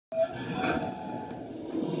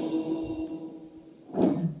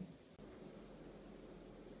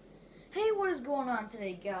going on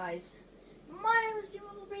today, guys? My name is Steve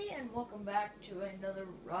Willoughby, and welcome back to another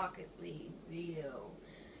Rocket League video.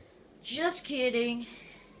 Just kidding.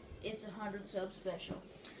 It's a 100 sub special.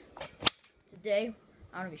 Today,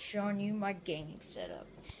 I'm going to be showing you my gaming setup.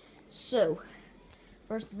 So,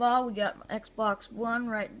 first of all, we got my Xbox One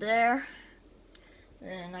right there.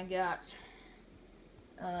 Then I got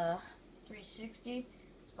 360,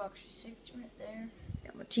 Xbox 360 right there.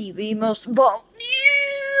 Got my TV most of all.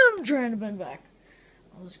 I'm trying to bend back.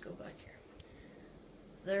 I'll just go back here.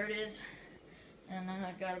 There it is. And then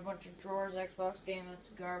I got a bunch of drawers, Xbox game that's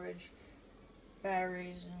garbage,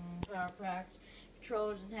 batteries and power packs,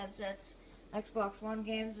 controllers and headsets, Xbox One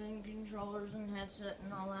games and controllers and headset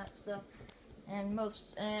and all that stuff.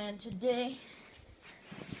 And today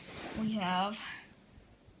we have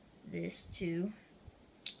this too.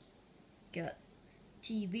 Got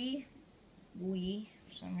TV, Wii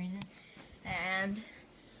for some reason, and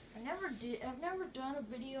I've never done a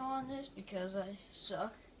video on this because I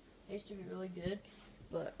suck. I used to be really good,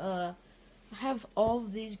 but I have all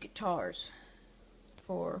of these guitars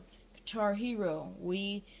for Guitar Hero,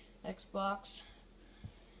 Wii, Xbox.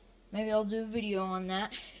 Maybe I'll do a video on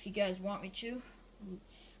that if you guys want me to.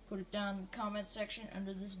 Put it down in the comment section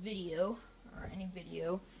under this video or any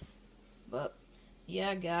video. But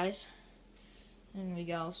yeah, guys. And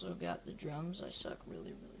we also got the drums. I suck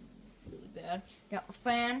really bad. Got my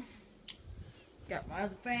fan. Got my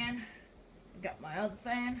other fan. Got my other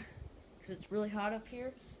fan because it's really hot up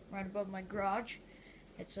here, right above my garage.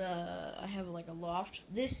 It's I have like a loft.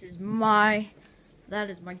 That is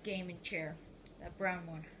my gaming chair. That brown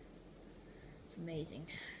one. It's amazing.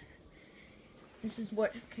 This is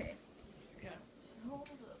what. Okay. Hold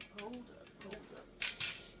up.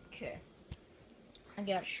 Okay. I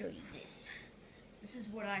gotta show you this. This is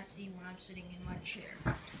what I see when I'm sitting in my chair.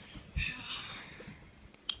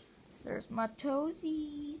 There's my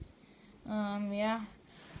toesies. Yeah.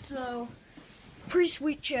 So, pretty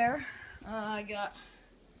sweet chair. I got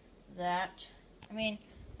that. I mean,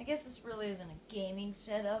 I guess this really isn't a gaming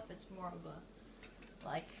setup. It's more of a,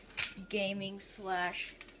 like, gaming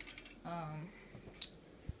slash,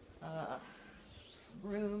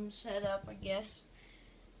 room setup, I guess.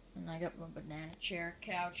 And I got my banana chair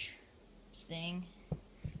couch thing.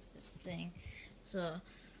 This thing. It's a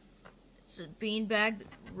beanbag that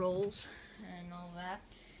rolls and all that.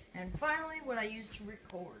 And finally, what I use to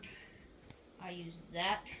record. I use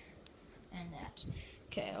that and that.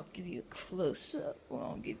 Okay, I'll give you a close-up. Well,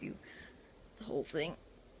 I'll give you the whole thing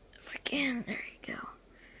if I can. There you go.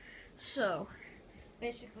 So,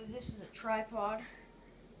 basically, this is a tripod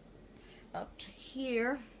up to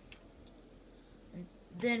here. And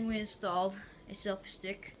then we installed a selfie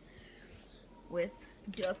stick with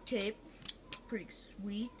duct tape. Pretty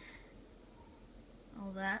sweet.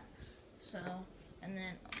 All that. So, and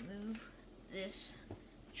then I'll move this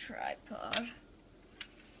tripod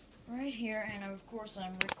right here, and of course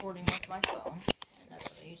I'm recording with my phone, and that's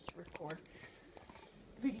what I use to record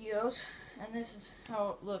videos. And this is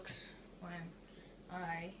how it looks when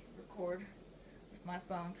I record with my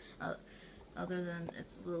phone, other than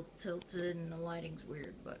it's a little tilted and the lighting's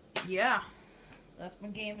weird. But yeah, that's my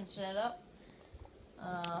gaming setup.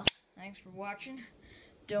 Thanks for watching.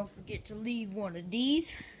 Don't forget to leave one of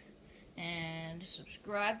these and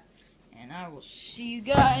subscribe, and I will see you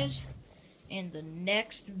guys in the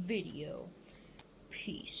next video.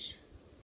 Peace.